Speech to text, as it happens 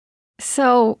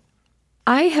So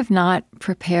I have not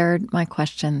prepared my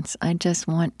questions. I just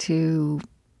want to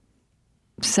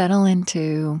settle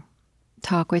into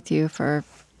talk with you for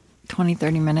 20,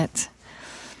 30 minutes.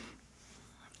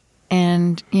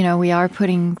 And, we are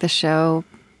putting the show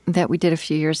that we did a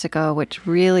few years ago, which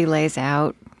really lays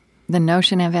out the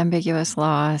notion of ambiguous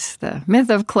loss, the myth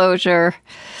of closure.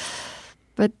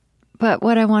 But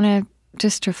what I want to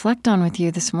just reflect on with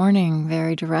you this morning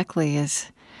very directly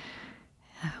is,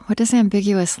 what does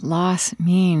ambiguous loss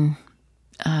mean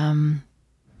in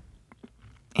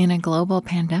a global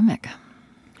pandemic?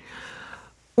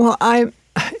 Well,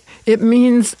 it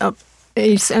means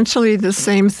essentially the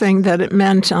same thing that it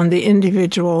meant on the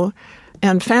individual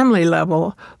and family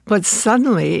level, but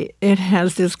suddenly it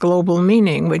has this global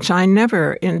meaning, which I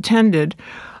never intended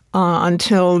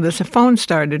until the phone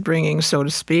started ringing, so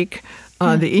to speak.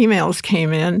 The emails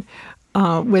came in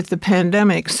with the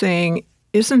pandemic saying,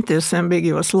 "Isn't this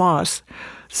ambiguous loss?"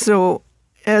 So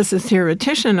as a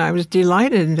theoretician, I was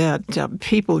delighted that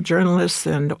people, journalists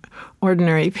and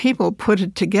ordinary people, put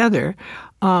it together.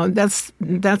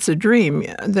 That's a dream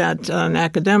that an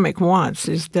academic wants,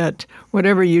 is that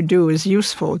whatever you do is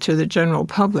useful to the general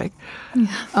public.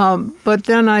 Yeah. But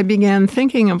then I began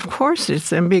thinking, of course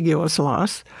it's ambiguous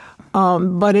loss,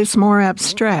 but it's more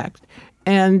abstract.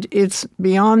 And it's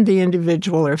beyond the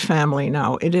individual or family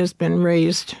now. It has been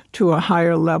raised to a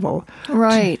higher level.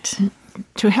 Right.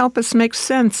 To help us make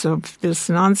sense of this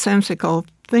nonsensical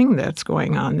thing that's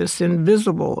going on, this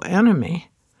invisible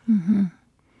enemy. Mm-hmm.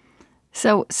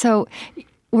 So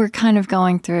we're kind of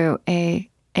going through a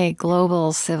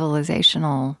global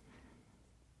civilizational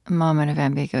moment of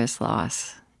ambiguous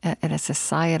loss at a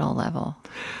societal level.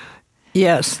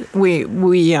 Yes, we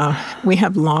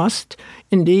have lost.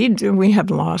 Indeed, we have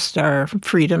lost our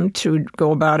freedom to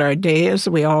go about our day as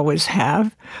we always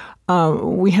have.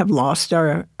 We have lost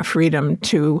our freedom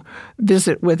to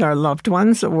visit with our loved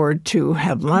ones or to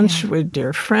have lunch with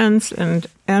dear friends. And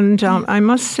I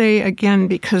must say again,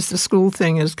 because the school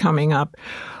thing is coming up,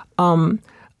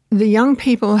 the young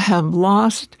people have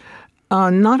lost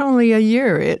not only a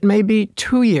year, it may be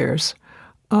 2 years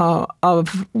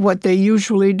of what they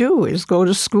usually do, is go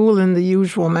to school in the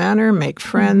usual manner, make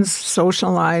friends,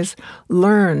 socialize,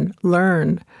 learn.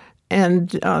 And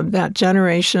that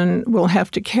generation will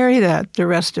have to carry that the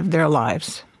rest of their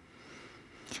lives.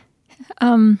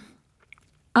 I'm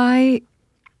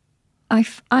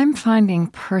finding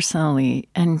personally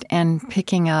and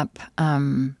picking up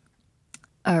in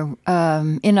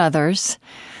others.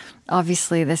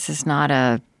 Obviously, this is not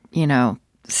a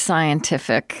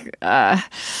scientific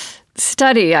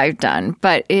study I've done,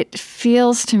 but it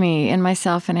feels to me in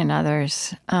myself and in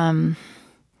others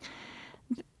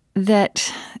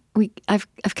that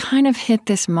I've kind of hit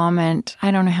this moment.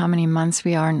 I don't know how many months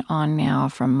we are on now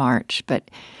from March, but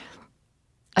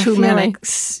I Too feel many. like,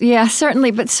 yeah,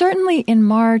 certainly. But certainly in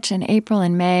March and April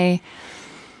and May,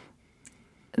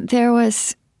 there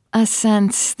was a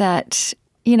sense that,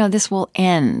 this will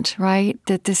end, right?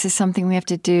 That this is something we have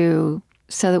to do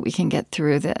so that we can get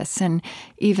through this. And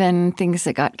even things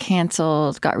that got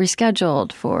canceled got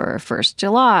rescheduled for 1st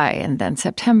July and then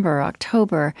September,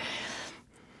 October.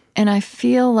 And I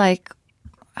feel like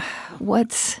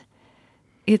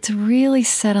it's really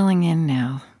settling in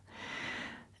now.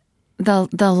 The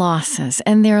losses,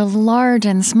 and they're large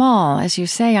and small, as you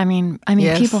say. I mean,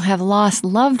 yes. People have lost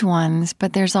loved ones,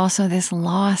 but there's also this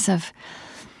loss of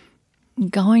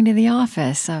going to the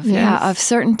office, of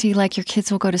certainty, like your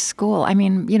kids will go to school. I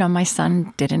mean, my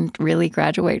son didn't really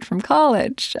graduate from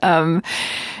college. Some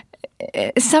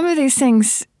of these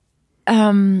things,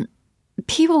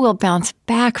 people will bounce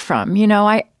back from.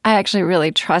 I actually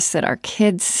really trust that our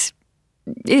kids,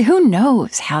 who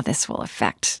knows how this will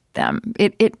affect them.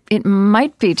 It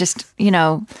might be just,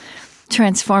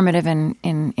 transformative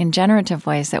in generative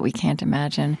ways that we can't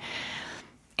imagine.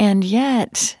 And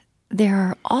yet there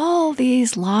are all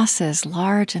these losses,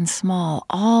 large and small,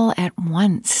 all at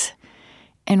once.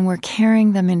 And we're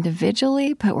carrying them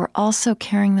individually, but we're also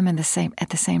carrying them at the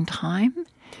same time.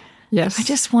 Yes. I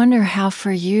just wonder how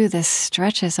for you this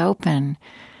stretches open,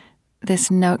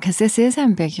 this note, because this is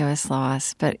ambiguous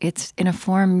loss, but it's in a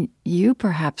form you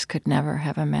perhaps could never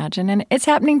have imagined. And it's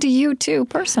happening to you too,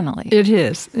 personally. It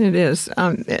is.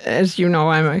 As you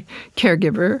know, I'm a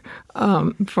caregiver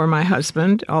for my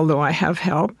husband, although I have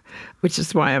help, which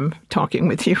is why I'm talking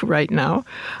with you right now.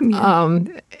 Yeah.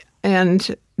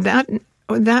 And that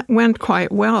that went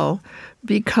quite well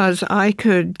because I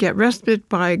could get respite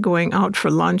by going out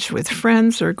for lunch with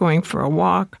friends or going for a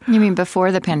walk. You mean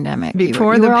before the pandemic?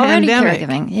 Before you the were pandemic. Already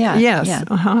caregiving. Yeah. Yes.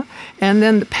 Yeah. And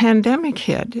then the pandemic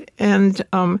hit, and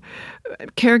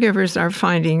caregivers are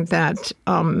finding that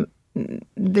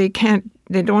they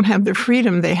don't have the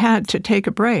freedom they had to take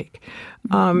a break.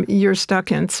 You're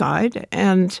stuck inside,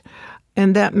 and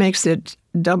that makes it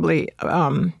doubly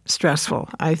stressful,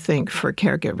 I think, for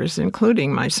caregivers,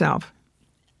 including myself.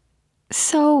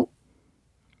 So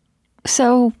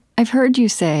I've heard you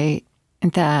say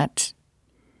that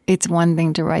it's one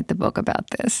thing to write the book about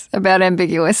this, about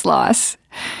ambiguous loss,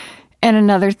 and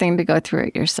another thing to go through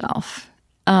it yourself.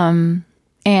 And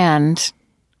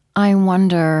I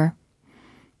wonder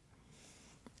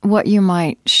what you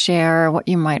might share, what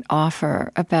you might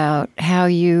offer about how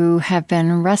you have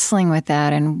been wrestling with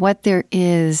that and what there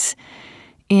is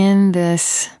in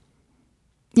this.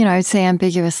 I would say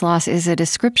ambiguous loss is a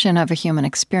description of a human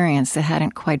experience that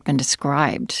hadn't quite been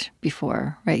described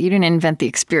before, right? You didn't invent the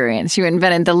experience. You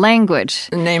invented the language.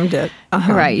 Named it.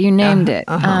 Right, you named it.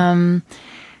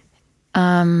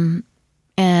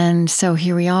 And so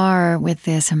here we are with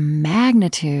this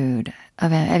magnitude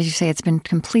of, as you say, it's been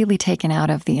completely taken out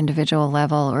of the individual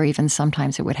level, or even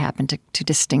sometimes it would happen to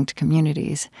distinct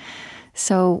communities.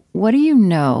 So what do you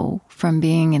know from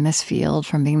being in this field,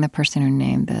 from being the person who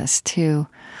named this, to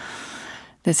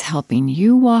this helping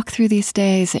you walk through these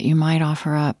days that you might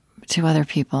offer up to other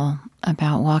people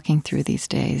about walking through these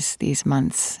days, these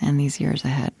months, and these years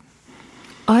ahead?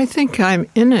 I think I'm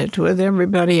in it with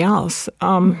everybody else,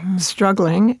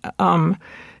 struggling. And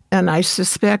I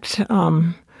suspect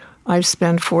I've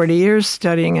spent 40 years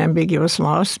studying ambiguous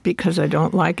loss because I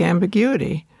don't like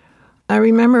ambiguity. I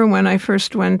remember when I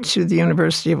first went to the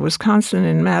University of Wisconsin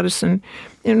in Madison,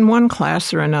 in one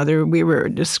class or another, we were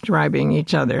describing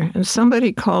each other, and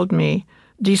somebody called me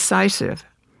decisive.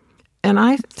 And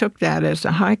I took that as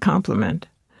a high compliment.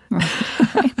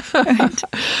 Right.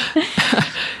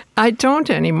 I don't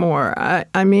anymore.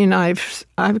 I mean, I've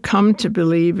come to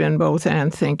believe in both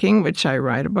and thinking, which I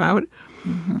write about.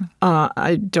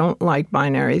 I don't like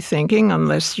binary thinking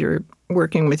unless you're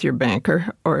working with your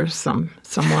banker or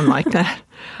someone like that.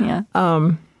 Yeah.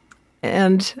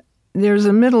 And there's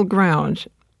a middle ground,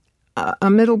 a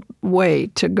middle way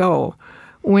to go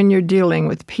when you're dealing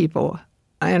with people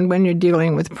and when you're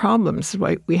dealing with problems.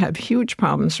 Right? We have huge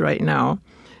problems right now.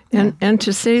 And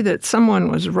to say that someone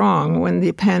was wrong when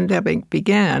the pandemic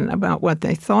began about what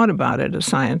they thought about it, a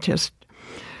scientist,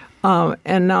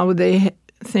 and now they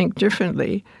think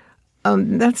differently,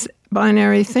 that's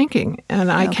binary thinking, and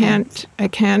I can't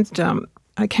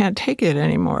take it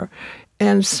anymore.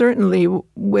 And certainly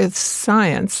with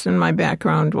science, and my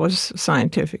background was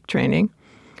scientific training,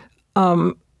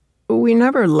 we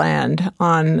never land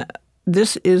on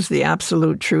this is the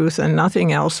absolute truth and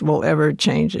nothing else will ever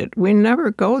change it. We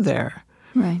never go there.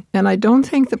 Right. And I don't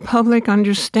think the public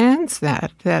understands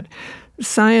that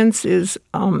science is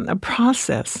a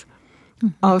process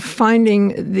of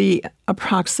finding the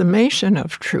approximation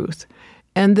of truth,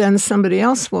 and then somebody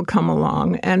else will come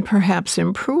along and perhaps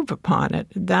improve upon it.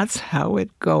 That's how it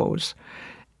goes.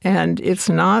 And it's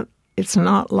not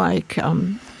like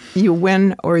you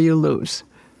win or you lose.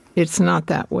 It's not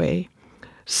that way.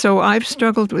 So I've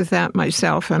struggled with that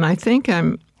myself, and I think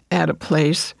I'm at a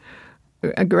place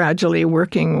gradually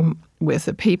working with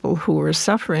the people who are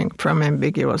suffering from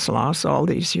ambiguous loss all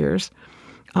these years.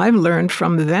 I've learned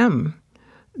from them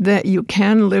that you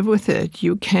can live with it.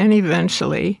 You can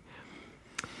eventually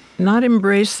not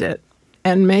embrace it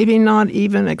and maybe not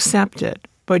even accept it,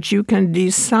 but you can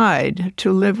decide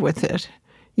to live with it.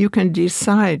 You can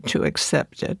decide to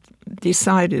accept it.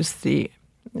 Decide is the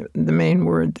main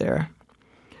word there.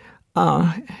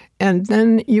 And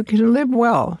then you can live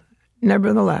well,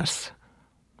 nevertheless.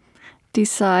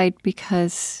 Decide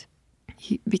because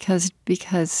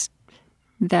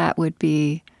that would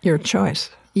be your choice.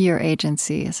 Your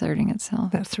agency asserting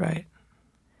itself. That's right.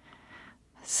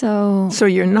 So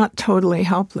you're not totally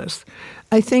helpless.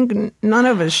 I think none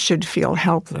of us should feel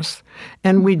helpless,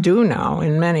 and we do now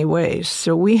in many ways.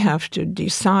 So we have to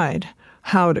decide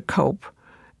how to cope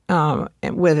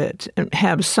with it and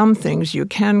have some things you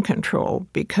can control,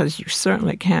 because you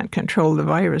certainly can't control the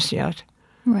virus yet.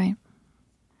 Right.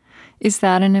 Is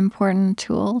that an important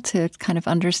tool to kind of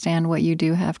understand what you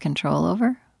do have control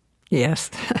over?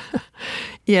 Yes.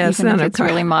 Yes. Even if it's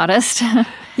really modest.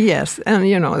 Yes. And,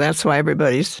 that's why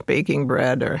everybody's baking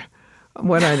bread, or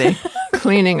what are they?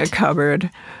 Cleaning a cupboard.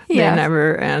 Yeah. They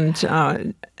never,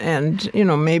 and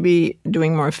maybe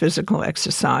doing more physical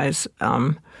exercise.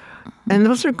 And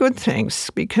those are good things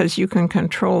because you can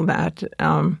control that.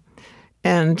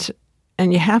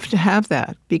 And you have to have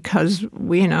that because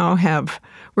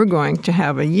we're going to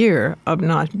have a year of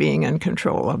not being in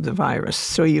control of the virus.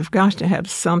 So you've got to have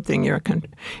something you're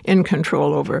in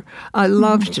control over. I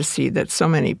love to see that so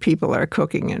many people are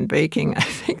cooking and baking. I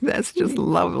think that's just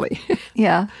lovely.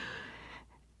 Yeah.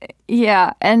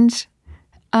 Yeah. And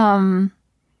I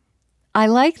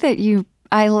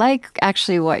like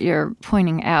actually what you're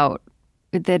pointing out,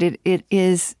 that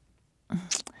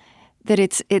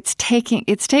it's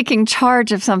taking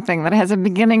charge of something that has a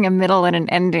beginning, a middle, and an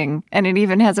ending, and it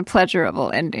even has a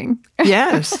pleasurable ending.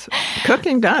 Yes,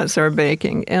 cooking does, or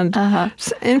baking, and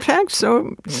in fact,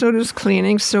 so does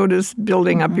cleaning, so does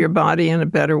building up your body in a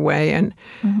better way, and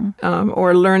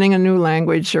or learning a new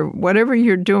language, or whatever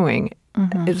you're doing.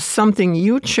 It's something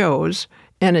you chose,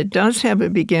 and it does have a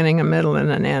beginning, a middle, and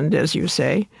an end, as you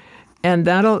say, and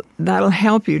that'll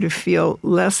help you to feel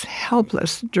less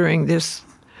helpless during this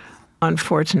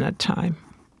unfortunate time.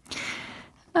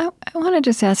 I want to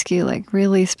just ask you, like,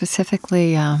 really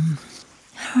specifically. I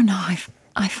don't know.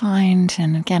 I find,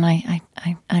 and again, I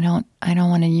don't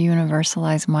want to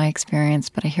universalize my experience,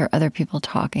 but I hear other people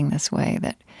talking this way,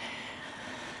 that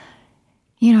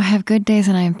I have good days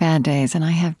and I have bad days, and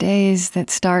I have days that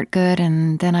start good,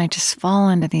 and then I just fall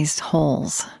into these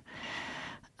holes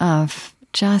of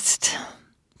just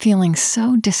feeling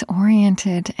so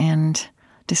disoriented and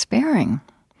despairing.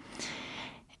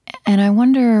 And I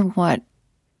wonder what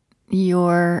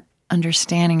your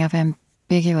understanding of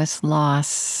ambiguous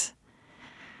loss.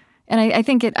 And I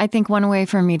think one way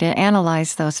for me to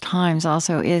analyze those times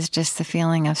also is just the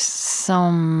feeling of so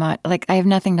much, like I have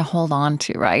nothing to hold on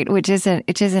to, right? Which is an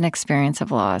experience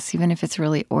of loss, even if it's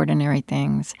really ordinary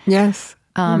things. Yes.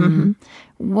 How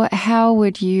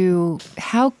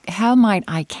might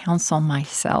I counsel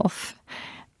myself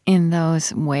in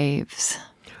those waves?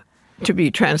 To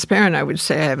be transparent, I would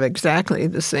say I have exactly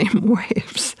the same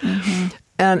waves.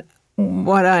 And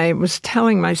what I was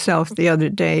telling myself the other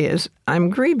day is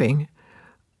I'm grieving.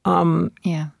 And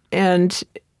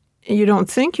you don't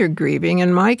think you're grieving.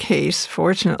 In my case,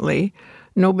 fortunately,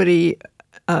 someone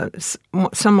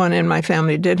in my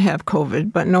family did have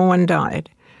COVID, but no one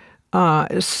died.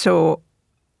 So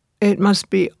it must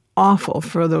be awful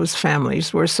for those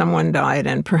families where someone died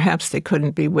and perhaps they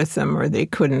couldn't be with them, or they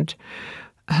couldn't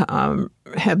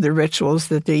have the rituals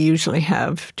that they usually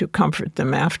have to comfort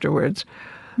them afterwards.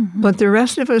 But the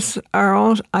rest of us are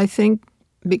all, I think,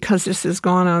 because this has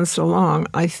gone on so long,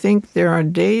 I think there are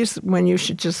days when you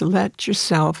should just let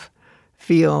yourself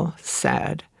feel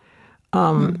sad.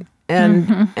 And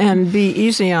be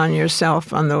easy on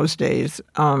yourself on those days.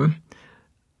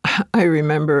 I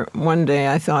remember one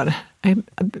day I thought,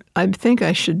 I think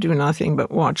I should do nothing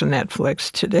but watch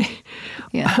Netflix today.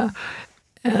 Yeah.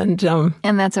 And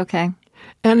that's okay.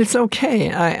 And it's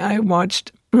okay. I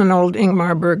watched an old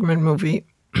Ingmar Bergman movie,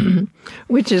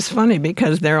 which is funny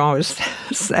because they're always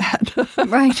sad.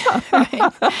 Right.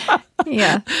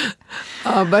 Yeah.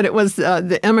 But it was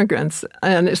The Immigrants,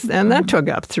 and that took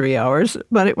up 3 hours.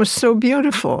 But it was so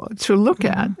beautiful to look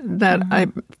at that I,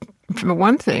 for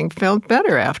one thing, felt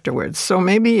better afterwards. So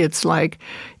maybe it's like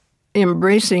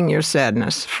embracing your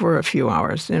sadness for a few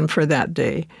hours and for that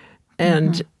day.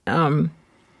 And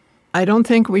I don't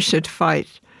think we should fight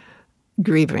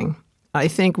grieving. I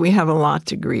think we have a lot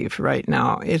to grieve right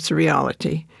now. It's a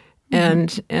reality.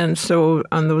 And so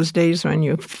on those days when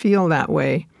you feel that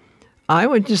way, I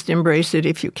would just embrace it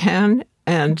if you can,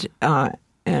 and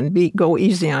go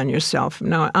easy on yourself.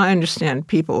 Now, I understand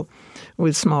people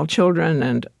with small children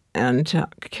and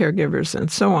caregivers and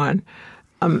so on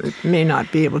may not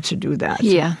be able to do that.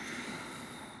 Yeah.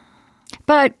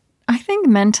 But I think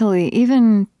mentally,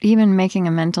 even making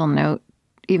a mental note,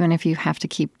 even if you have to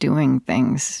keep doing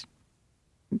things,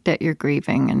 that you're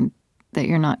grieving and that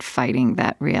you're not fighting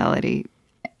that reality.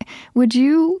 Would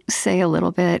you say a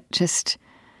little bit just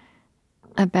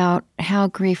about how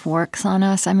grief works on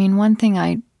us? I mean, one thing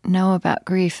I know about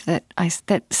grief that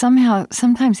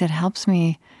sometimes it helps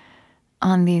me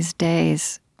on these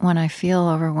days when I feel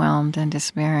overwhelmed and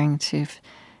despairing,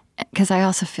 because I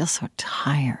also feel so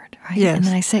tired, right? Yes. And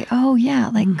then I say, oh yeah,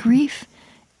 like grief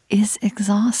is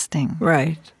exhausting.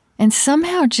 Right. And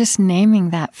somehow just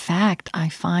naming that fact I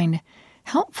find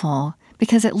helpful,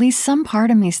 because at least some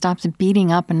part of me stops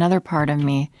beating up another part of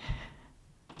me.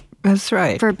 That's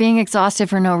right. For being exhausted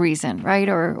for no reason, right?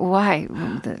 Or why?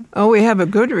 We have a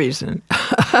good reason.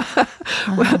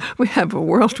 We have a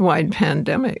worldwide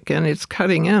pandemic, and it's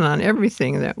cutting in on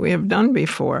everything that we have done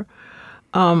before.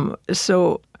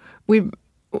 So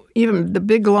even the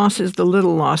big losses, the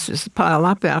little losses pile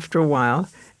up after a while.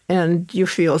 and you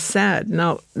feel sad.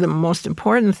 Now, the most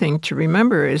important thing to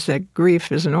remember is that grief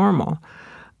is normal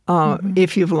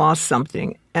if you've lost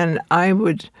something. And I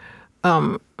would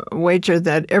wager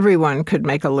that everyone could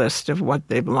make a list of what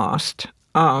they've lost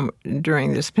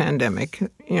during this pandemic.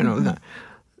 You know,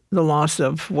 the loss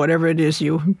of whatever it is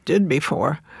you did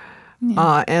before.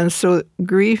 Yeah. And so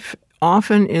grief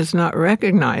often is not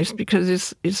recognized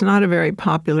because it's not a very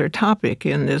popular topic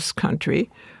in this country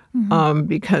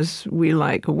because we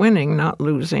like winning, not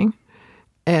losing.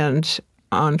 And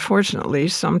unfortunately,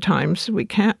 sometimes we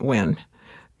can't win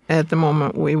at the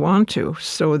moment we want to.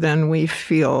 So then we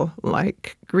feel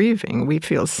like grieving. We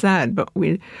feel sad, but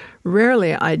we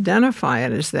rarely identify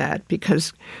it as that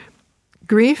because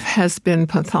grief has been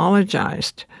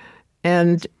pathologized.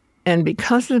 And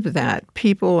because of that,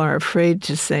 people are afraid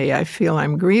to say, I feel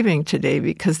I'm grieving today,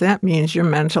 because that means you're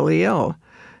mentally ill.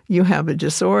 You have a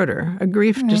disorder, a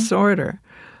grief disorder.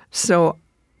 So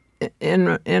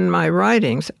in my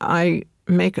writings, I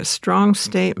make a strong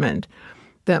statement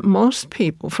that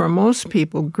for most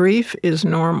people, grief is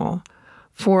normal.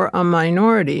 For a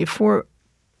minority,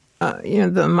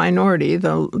 the minority,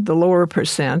 the lower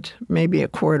percent, maybe a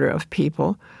quarter of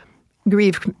people,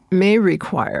 grief may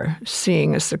require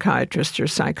seeing a psychiatrist or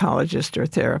psychologist or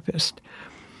therapist,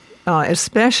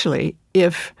 especially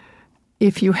if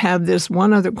you have this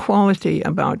one other quality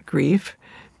about grief,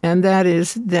 and that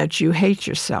is that you hate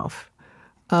yourself,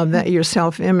 that your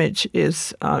self-image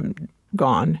is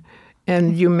gone,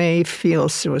 and you may feel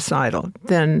suicidal.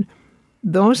 Then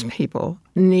those people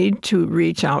need to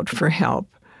reach out for help,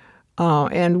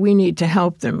 and we need to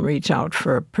help them reach out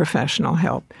for professional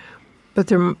help. But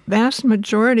the vast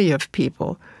majority of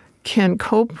people can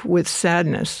cope with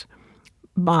sadness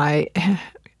by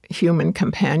human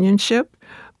companionship,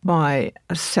 by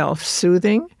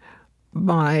self-soothing,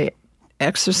 by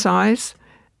exercise,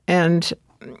 and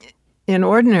in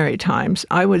ordinary times,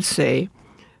 I would say,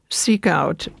 seek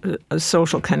out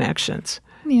social connections.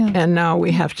 Yeah. And now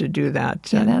we have to do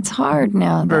that. Yeah, that's hard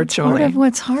now. Virtually. That's part of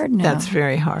what's hard now. That's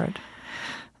very hard.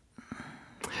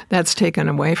 That's taken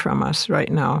away from us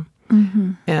right now.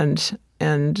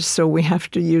 And so we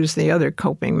have to use the other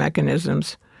coping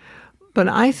mechanisms. But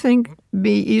I think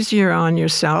be easier on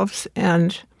yourselves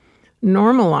and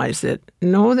normalize it.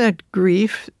 Know that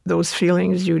grief, those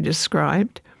feelings you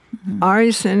described, are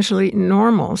essentially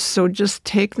normal. So just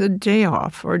take the day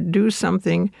off or do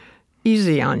something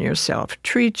easy on yourself.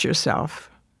 Treat yourself.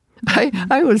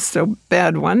 I was so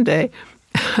bad one day.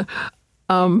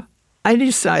 I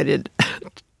decided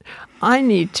I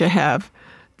need to have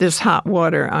this hot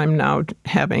water I'm now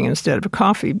having instead of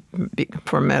coffee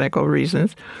for medical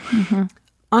reasons.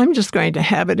 I'm just going to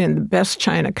have it in the best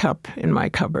china cup in my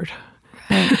cupboard.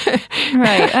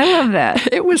 Right. I love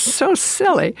that. It was so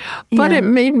silly, but it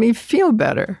made me feel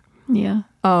better. Yeah.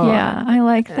 Yeah, I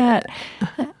like that.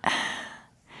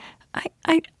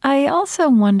 I also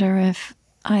wonder if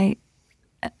I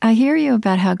hear you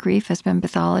about how grief has been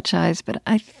pathologized, but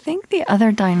I think the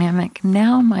other dynamic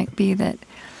now might be that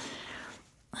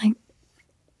like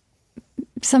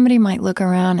somebody might look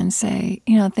around and say,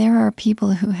 there are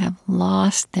people who have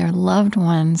lost their loved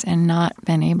ones and not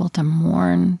been able to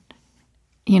mourn,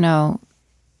 and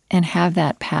have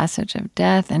that passage of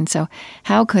death. And so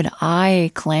how could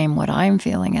I claim what I'm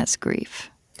feeling as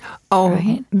grief? Oh,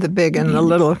 right? The big and the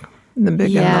little. The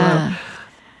big and the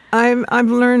little. I've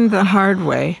learned the hard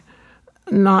way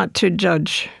not to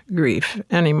judge grief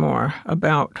anymore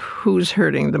about who's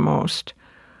hurting the most.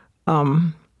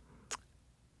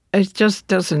 It just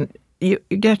doesn't. You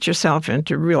get yourself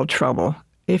into real trouble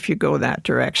if you go that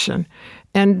direction.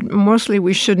 And mostly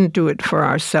we shouldn't do it for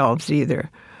ourselves either.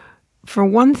 For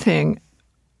one thing,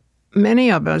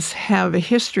 many of us have a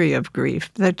history of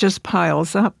grief that just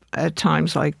piles up at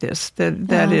times like this.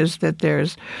 That is that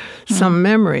there's some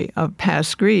memory of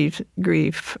past grief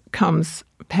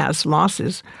past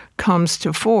losses comes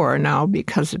to fore now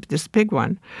because of this big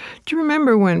one. Do you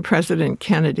remember when President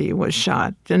Kennedy was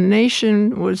shot? The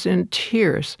nation was in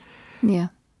tears. Yeah.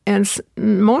 And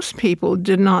most people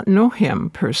did not know him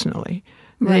personally.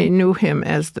 Right. They knew him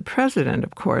as the president,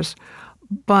 of course.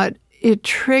 But it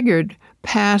triggered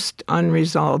past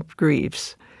unresolved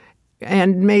griefs,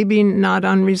 and maybe not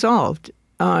unresolved.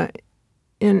 I'm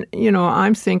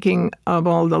thinking of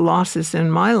all the losses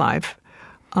in my life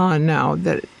now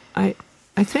that I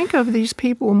think of these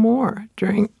people more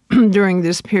during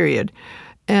this period,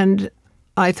 and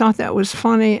I thought that was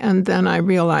funny, and then I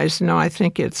realized, no, I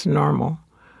think it's normal.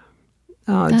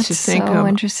 That's so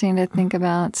interesting to think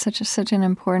about. Such an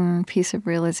important piece of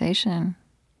realization.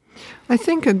 I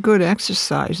think a good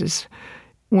exercise is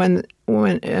when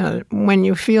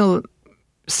you feel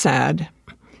sad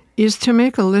is to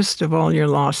make a list of all your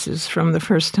losses from the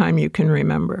first time you can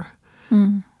remember.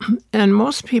 And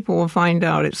most people will find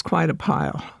out it's quite a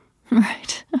pile.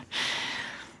 Right.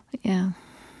 Yeah.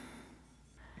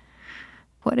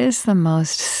 What is the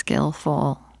most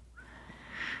skillful,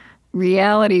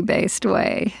 reality-based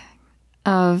way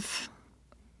of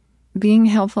being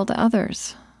helpful to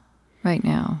others right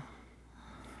now?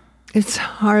 It's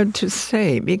hard to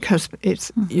say because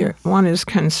one is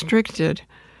constricted.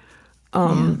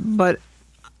 But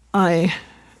I'm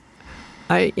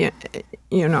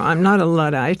not a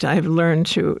Luddite. I've learned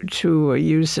to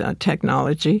use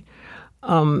technology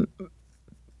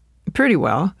pretty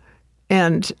well,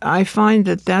 and I find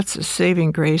that that's a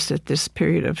saving grace at this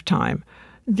period of time.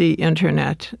 The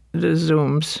internet, the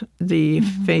Zooms, the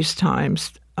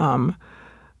FaceTimes.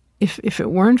 If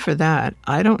it weren't for that,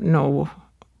 I don't know.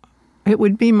 It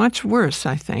would be much worse,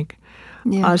 I think.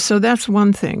 Yeah. So that's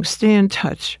one thing. Stay in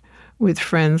touch with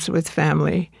friends, with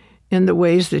family, in the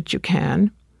ways that you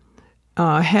can.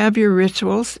 Have your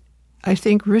rituals. I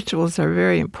think rituals are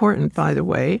very important, by the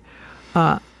way.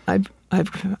 I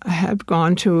have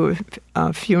gone to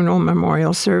a funeral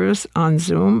memorial service on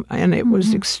Zoom, and it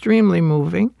was extremely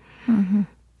moving.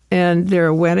 And there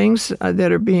are weddings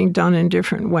that are being done in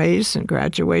different ways and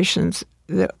graduations.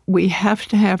 That we have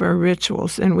to have our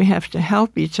rituals, and we have to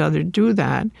help each other do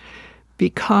that,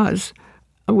 because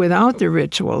without the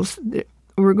rituals,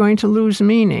 we're going to lose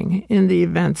meaning in the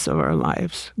events of our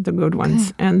lives, the good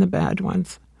ones and the bad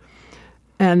ones.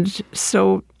 And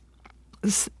so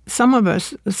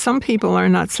some people are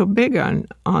not so big on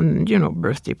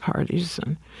birthday parties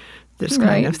and this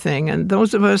kind of thing. And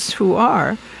those of us who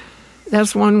are,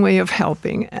 that's one way of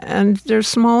helping. And there's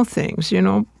small things,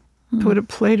 put a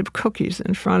plate of cookies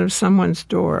in front of someone's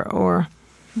door, or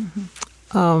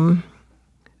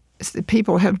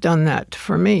people have done that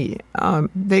for me.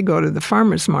 They go to the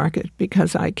farmer's market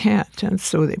because I can't, and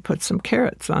so they put some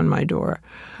carrots on my door.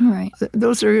 Right.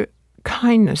 Those are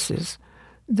kindnesses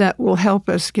that will help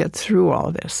us get through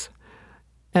all this.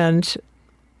 And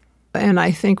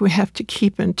I think we have to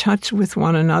keep in touch with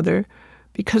one another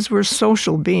because we're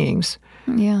social beings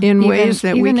in ways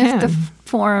that we can. Even if the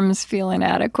forms feel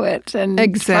inadequate and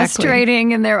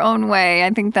frustrating in their own way. I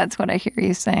think that's what I hear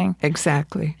you saying.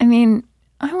 Exactly. I mean,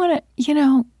 I want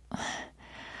to,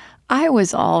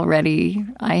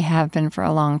 I have been for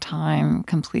a long time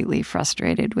completely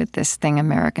frustrated with this thing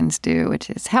Americans do, which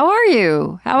is, how are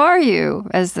you? How are you?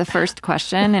 As the first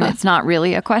question. And it's not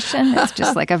really a question. It's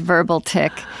just like a verbal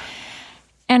tick.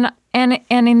 And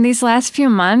in these last few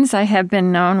months, I have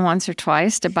been known once or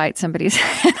twice to bite somebody's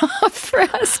head off for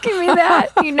asking me that,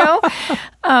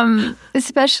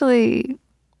 especially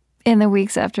in the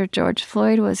weeks after George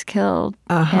Floyd was killed.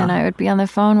 And I would be on the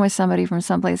phone with somebody from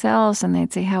someplace else, and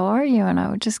they'd say, how are you? And I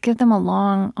would just give them a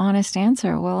long, honest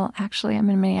answer. Well, actually, I'm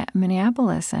in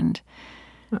Minneapolis, and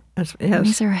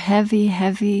these are heavy,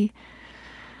 heavy,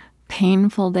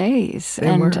 painful days.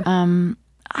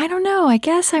 I don't know. I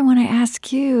guess I want to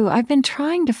ask you, I've been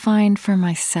trying to find for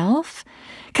myself,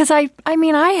 because I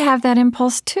have that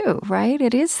impulse too, right?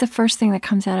 It is the first thing that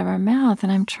comes out of our mouth,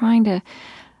 and I'm trying to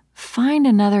find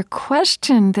another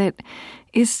question that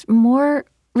is more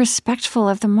respectful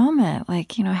of the moment.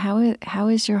 Like, how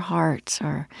is your heart?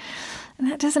 And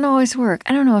that doesn't always work.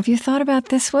 I don't know. Have you thought about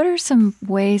this? What are some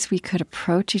ways we could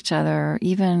approach each other,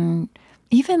 even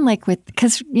like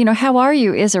because, how are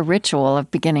you is a ritual of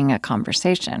beginning a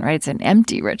conversation, right? It's an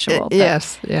empty ritual.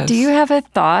 Yes. Do you have a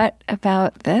thought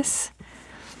about this?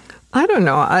 I don't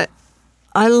know.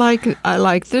 I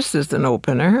like this as an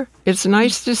opener. It's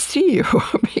nice to see you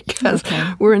because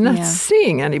we're not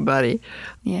seeing anybody.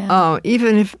 Yeah.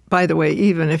 Even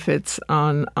if it's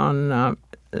on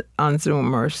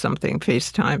Zoom or something,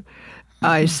 FaceTime,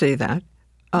 I say that.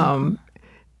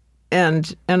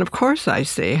 And of course I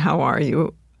say, how are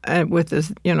you? And with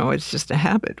this, it's just a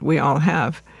habit we all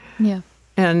have. Yeah.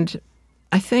 And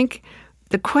I think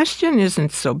the question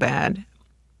isn't so bad.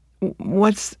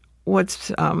 What's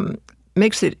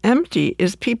makes it empty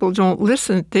is people don't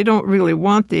listen. They don't really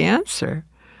want the answer.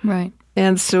 Right.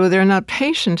 And so they're not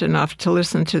patient enough to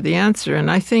listen to the answer. And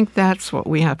I think that's what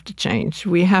we have to change.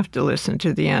 We have to listen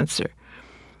to the answer.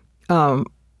 I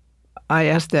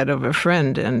asked that of a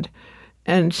friend,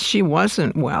 and she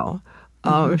wasn't well.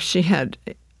 She had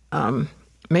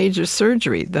major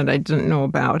surgery that I didn't know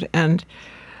about. And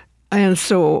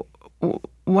so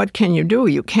what can you do?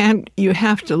 You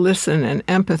have to listen and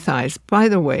empathize. By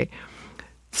the way,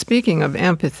 speaking of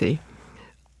empathy,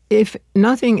 if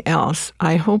nothing else,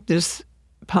 I hope this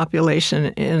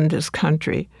population in this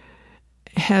country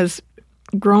has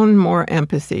grown more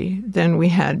empathy than we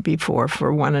had before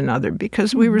for one another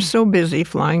because we were so busy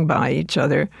flying by each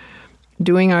other,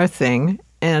 doing our thing.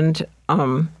 And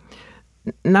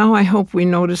now I hope we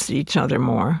notice each other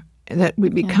more, that we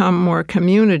become more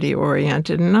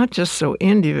community-oriented and not just so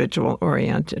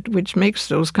individual-oriented, which makes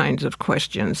those kinds of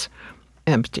questions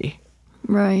empty.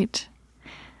 Right.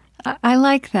 I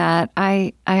like that.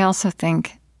 I also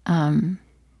think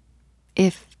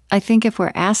if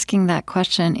we're asking that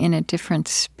question in a different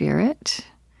spirit,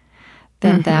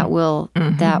 then that will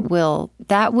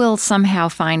somehow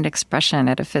find expression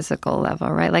at a physical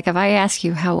level, right? Like if I ask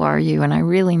you, how are you? And I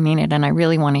really mean it and I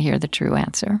really want to hear the true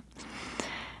answer,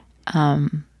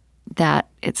 that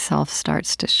itself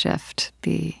starts to shift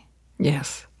the...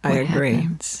 Yes, I agree.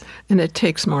 Happens. And it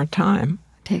takes more time.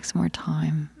 It takes more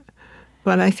time.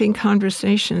 But I think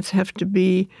conversations have to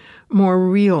be more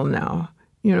real now.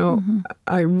 You know,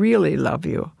 I really love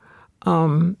you.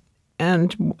 And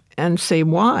say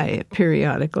why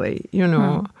periodically. You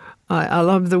know, I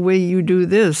love the way you do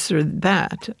this or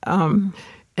that. And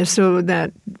so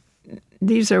that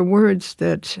these are words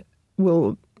that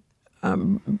will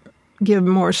give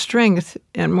more strength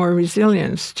and more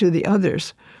resilience to the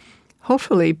others.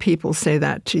 Hopefully people say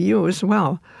that to you as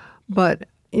well. But,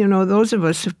 you know, those of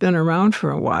us who've been around for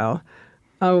a while,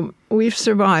 we've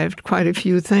survived quite a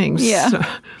few things.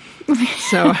 Yeah.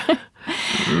 So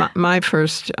my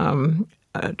first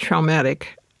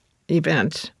traumatic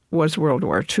event was World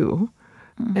War II.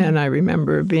 And I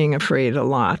remember being afraid a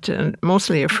lot, and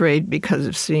mostly afraid because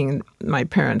of seeing my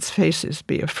parents' faces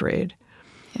be afraid.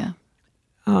 Yeah.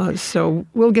 So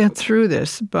we'll get through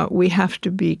this, but we have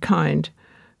to be kind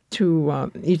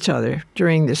to each other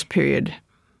during this period.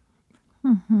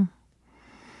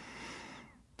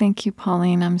 Thank you,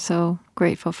 Pauline. I'm so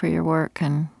grateful for your work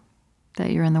and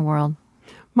that you're in the world.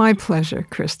 My pleasure,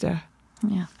 Krista.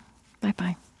 Yeah.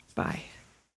 Bye-bye. Bye.